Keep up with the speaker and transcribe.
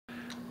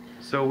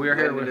So we are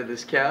here Into with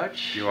this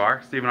couch. you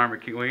are Stephen R.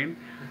 McQueen.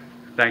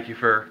 Thank you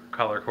for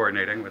color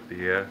coordinating with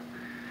the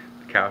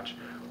couch.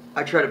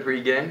 I try to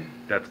pregame.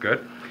 That's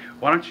good.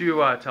 Why don't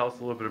you tell us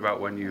a little bit about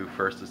when you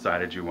first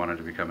decided you wanted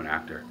to become an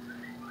actor?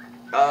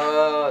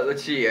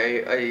 Let's see.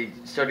 I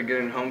started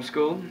getting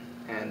homeschooled,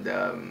 and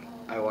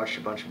I watched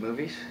a bunch of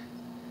movies,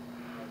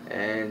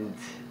 and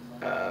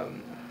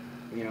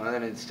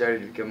then it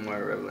started to become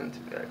more relevant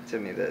to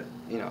me that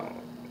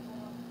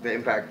the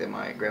impact that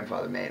my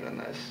grandfather made on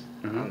this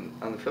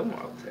on the film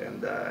world,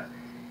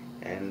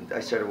 and I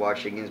started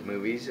watching his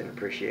movies and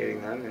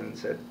appreciating them, and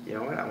said, you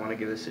know what, I want to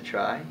give this a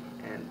try,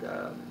 and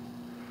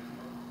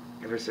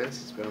ever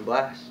since it's been a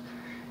blast.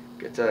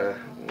 Get to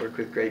work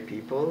with great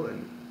people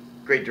and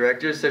great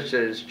directors such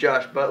as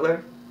Josh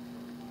Butler.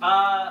 and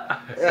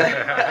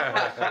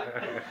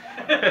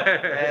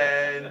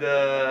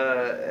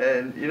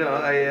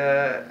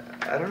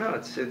I don't know,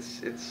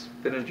 it's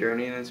been a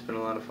journey and it's been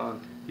a lot of fun.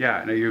 Yeah,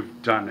 I know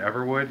you've done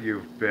Everwood.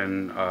 You've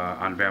been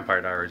on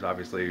Vampire Diaries,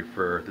 obviously,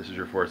 this is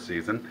your 4th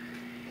season.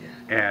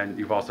 Yeah. And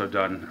you've also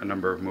done a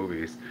number of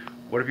movies.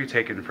 What have you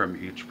taken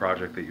from each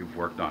project that you've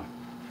worked on?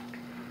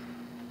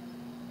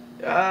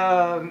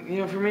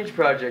 From each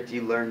project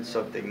you learn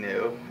something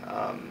new.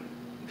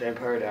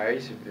 Vampire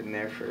Diaries have been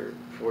there for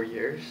 4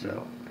 years,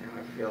 so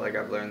I feel like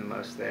I've learned the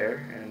most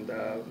there, and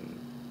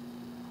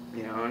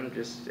I'm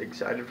just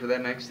excited for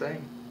that next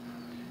thing.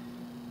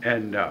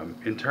 And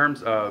in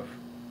terms of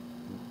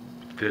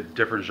the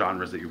different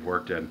genres that you've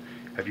worked in,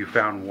 have you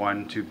found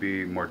one to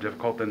be more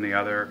difficult than the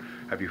other?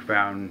 Have you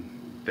found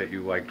that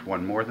you liked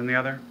one more than the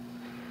other?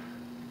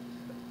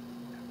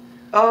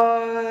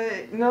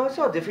 No, it's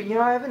all different.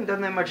 I haven't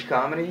done that much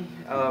comedy.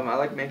 I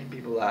like making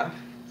people laugh.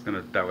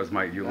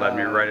 You led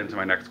me right into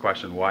my next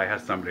question. Why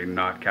has somebody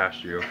not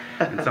cast you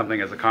in something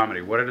as a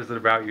comedy? What is it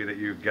about you that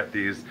you get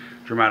these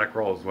dramatic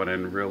roles when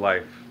in real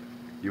life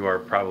you are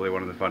probably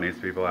one of the funniest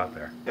people out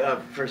there?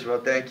 First of all,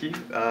 thank you.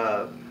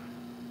 I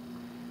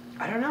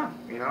don't know.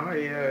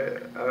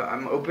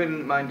 I'm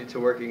open-minded to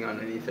working on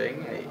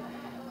anything. I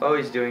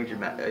always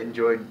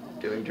enjoyed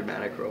doing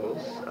dramatic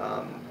roles,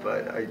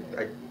 but I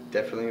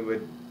definitely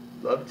would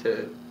love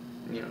to,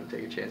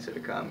 take a chance at a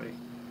comedy.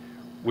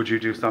 Would you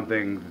do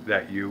something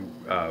that you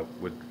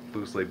would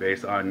loosely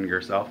base on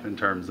yourself in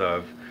terms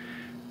of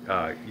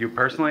you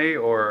personally,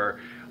 or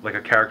like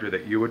a character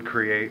that you would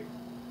create,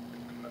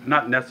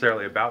 not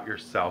necessarily about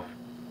yourself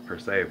per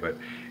se, but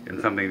in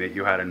something that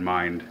you had in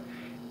mind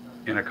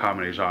in a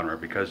comedy genre,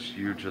 because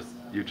you just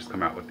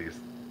come out with these,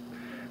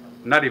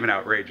 not even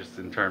outrageous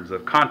in terms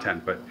of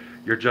content, but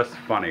you're just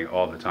funny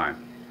all the time?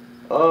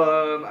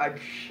 I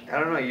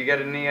don't know. You got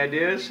any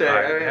ideas?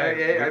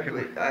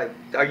 Are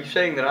you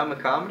saying that I'm a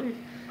comedy?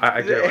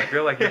 I do. I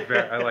feel like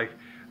I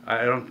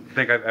don't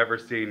think I've ever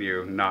seen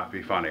you not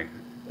be funny.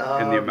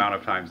 In the amount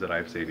of times that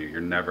I've seen you,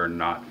 you're never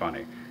not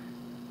funny.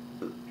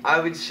 I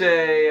would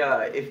say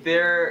if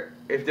there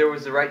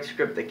was the right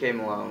script that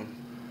came along,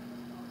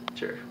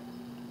 sure.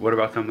 What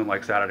about something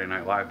like Saturday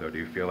Night Live, though? Do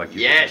you feel like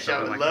you Yes,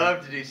 I would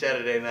love to do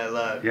Saturday Night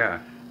Live.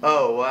 Yeah.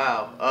 Oh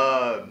wow.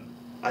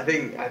 I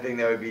think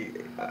that would be.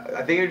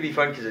 I think it would be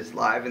fun because it's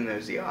live and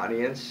there's the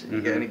audience.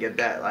 You're gonna get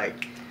that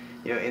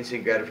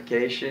instant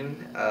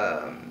gratification.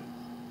 I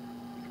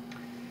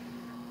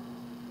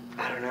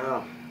don't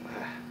know.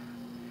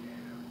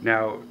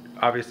 Now,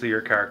 obviously,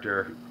 your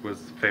character was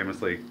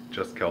famously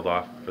just killed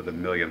off for the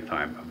millionth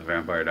time of the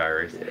Vampire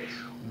Diaries. Yes.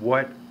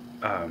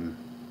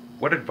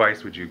 What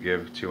advice would you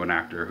give to an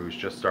actor who's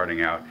just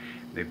starting out?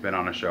 They've been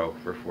on a show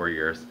for 4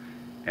 years,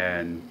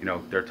 and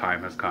their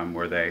time has come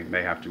where they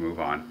may have to move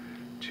on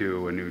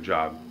to a new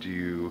job. Do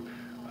you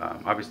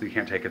obviously you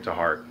can't take it to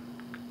heart?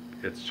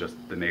 It's just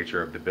the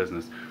nature of the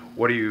business.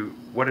 What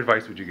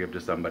advice would you give to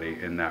somebody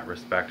in that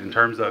respect, in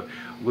terms of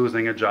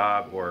losing a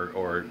job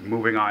or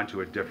moving on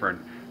to a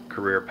different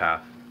career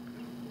path?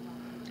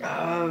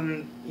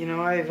 I've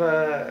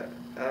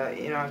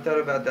thought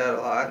about that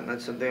a lot, and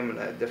that's something I'm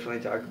gonna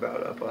definitely talk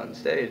about up on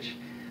stage.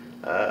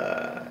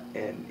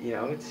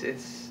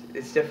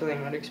 It's definitely a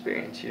hard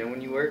experience.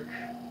 When you work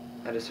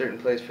at a certain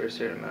place for a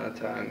certain amount of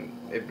time,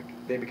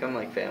 they become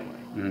like family.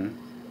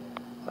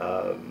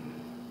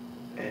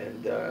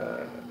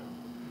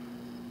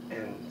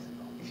 And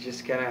you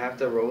just kind of have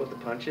to roll with the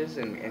punches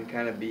and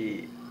kind of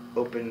be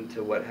open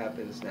to what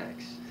happens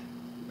next.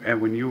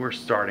 And when you were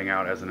starting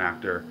out as an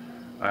actor,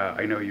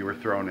 I know you were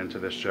thrown into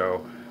this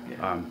show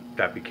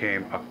that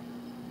became a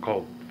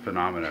cult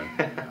phenomenon,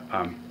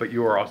 but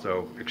you were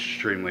also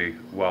extremely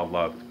well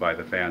loved by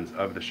the fans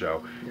of the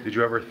show. Yeah. Did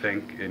you ever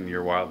think in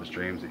your wildest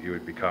dreams that you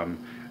would become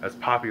as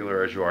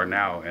popular as you are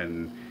now?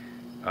 And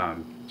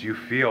do you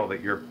feel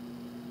that your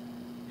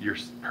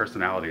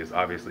personality is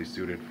obviously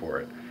suited for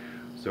it?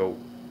 So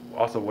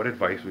also, what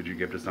advice would you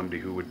give to somebody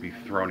who would be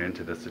thrown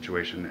into this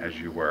situation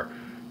as you were?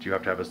 Do you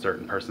have to have a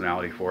certain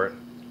personality for it?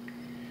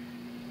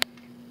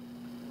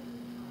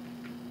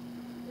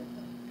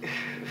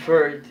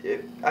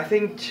 I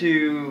think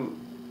to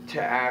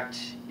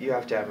act, you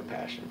have to have a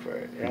passion for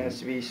it. It has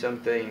to be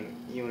something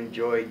you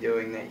enjoy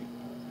doing,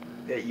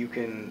 that you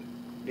can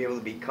be able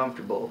to be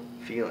comfortable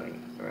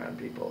feeling around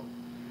people.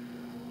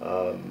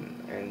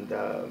 And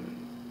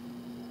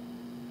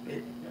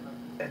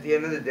at the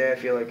end of the day, I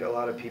feel like a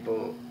lot of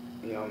people,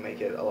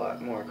 make it a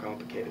lot more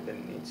complicated than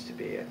it needs to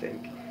be. I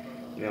think,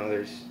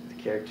 there's the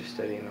character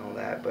study and all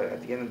that, but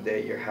at the end of the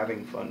day, you're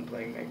having fun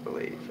playing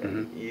make-believe,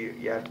 and you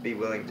have to be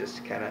willing just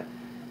to kind of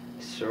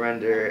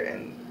surrender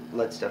and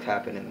let stuff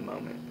happen in the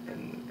moment,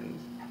 and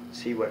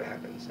see what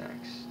happens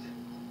next.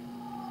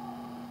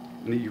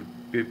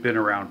 You've been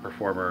around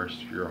performers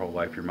your whole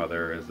life. Your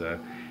mother is a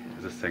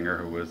singer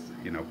who was,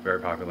 very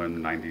popular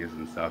in the 90s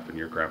and stuff, and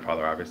your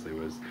grandfather obviously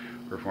was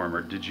a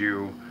performer. Did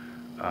you,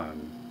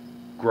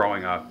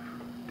 growing up,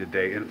 did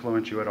they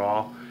influence you at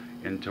all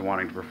into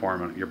wanting to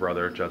perform? Your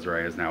brother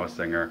Jezreel is now a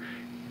singer.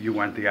 You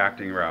went the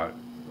acting route.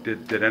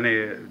 Did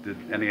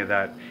any of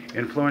that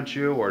influence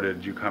you, or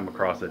did you come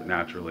across it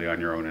naturally on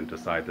your own and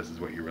decide this is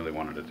what you really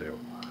wanted to do?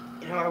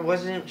 I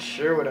wasn't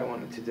sure what I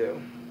wanted to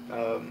do,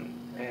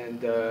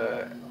 and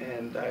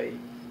I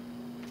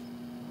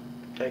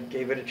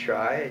gave it a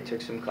try. I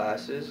took some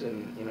classes,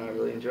 and I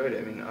really enjoyed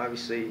it. I mean,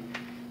 obviously,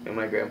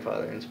 my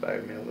grandfather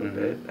inspired me a little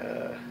bit,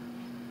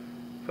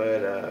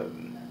 but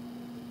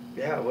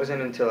yeah, it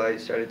wasn't until I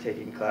started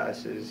taking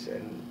classes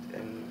and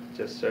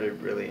just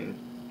started really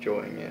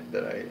enjoying it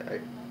that I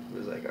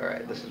was like, all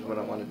right, this is what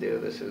I want to do.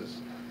 This is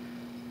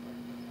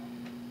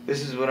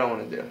what I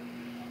want to do.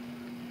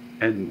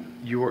 And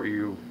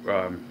you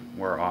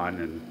were on,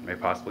 and may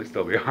possibly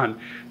still be on,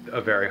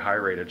 a very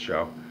high-rated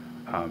show,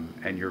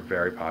 and you're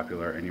very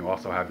popular, and you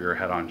also have your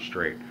head on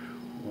straight.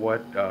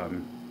 What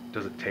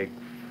does it take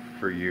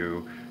for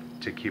you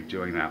to keep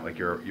doing that? Like,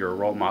 you're a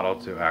role model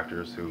to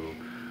actors who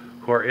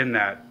are in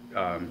that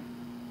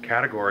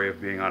category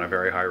of being on a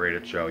very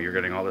high-rated show. You're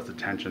getting all this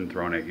attention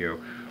thrown at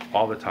you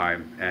all the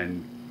time,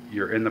 and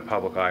you're in the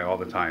public eye all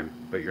the time,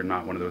 but you're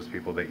not one of those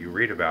people that you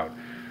read about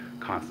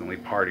constantly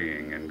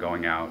partying and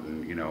going out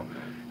and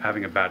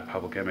having a bad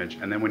public image.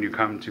 And then when you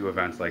come to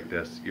events like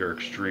this, you're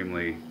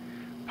extremely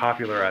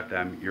popular at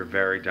them. You're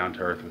very down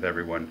to earth with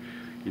everyone.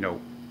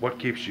 What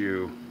keeps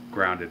you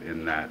grounded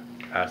in that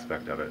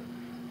aspect of it?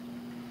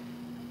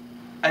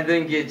 I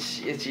think it's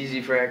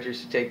easy for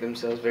actors to take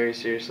themselves very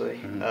seriously,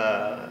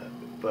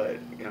 but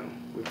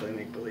we play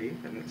make believe,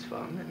 and it's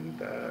fun. And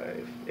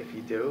if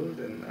you do,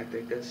 then I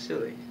think that's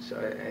silly. So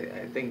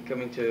I think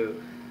coming to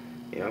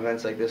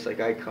events like this, like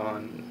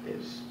Icon,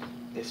 is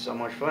so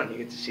much fun. You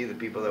get to see the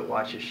people that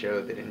watch the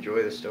show, that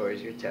enjoy the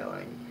stories you're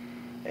telling,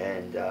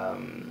 and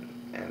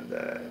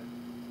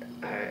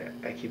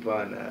I keep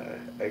on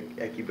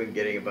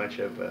getting a bunch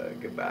of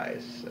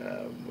goodbyes,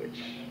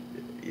 which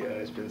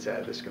it's been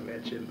sad this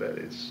convention, but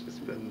it's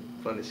been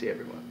fun to see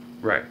everyone.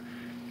 Right,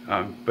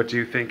 but do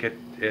you think it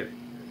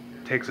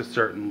takes a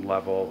certain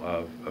level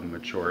of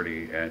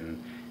maturity and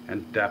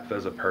depth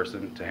as a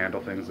person to handle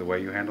things the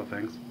way you handle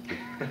things?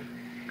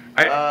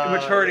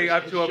 Maturity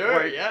up to a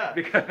point. Yeah.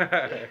 Because,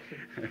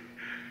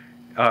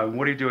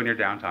 what do you do in your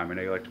downtime? I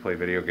know you like to play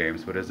video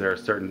games, but is there a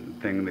certain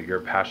thing that you're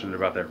passionate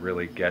about that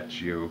really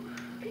gets you?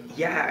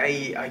 Yeah,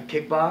 I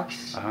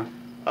kickbox.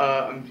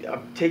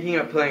 I'm taking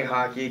up playing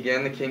hockey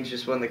again. The Kings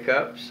just won the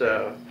cup,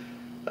 so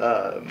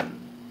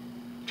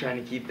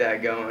trying to keep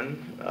that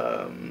going.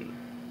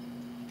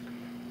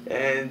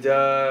 And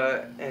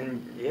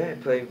yeah, I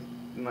played.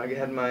 I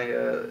had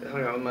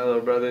hung out with my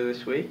little brother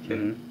this week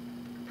and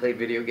played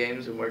video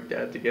games and worked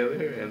out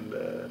together,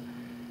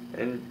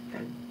 and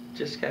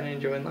just kind of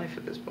enjoying life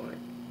at this point.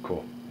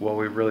 Cool. Well,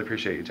 we really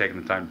appreciate you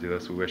taking the time to do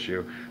this. We wish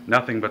you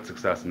nothing but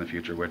success in the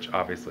future, which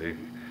obviously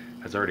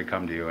has already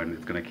come to you, and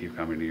it's going to keep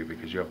coming to you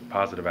because you have a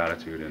positive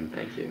attitude, and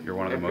Thank you. You're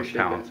one of the most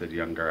talented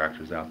younger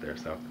actors out there.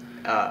 So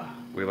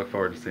we look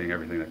forward to seeing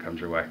everything that comes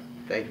your way.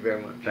 Thank you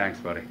very much. Thanks,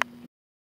 buddy.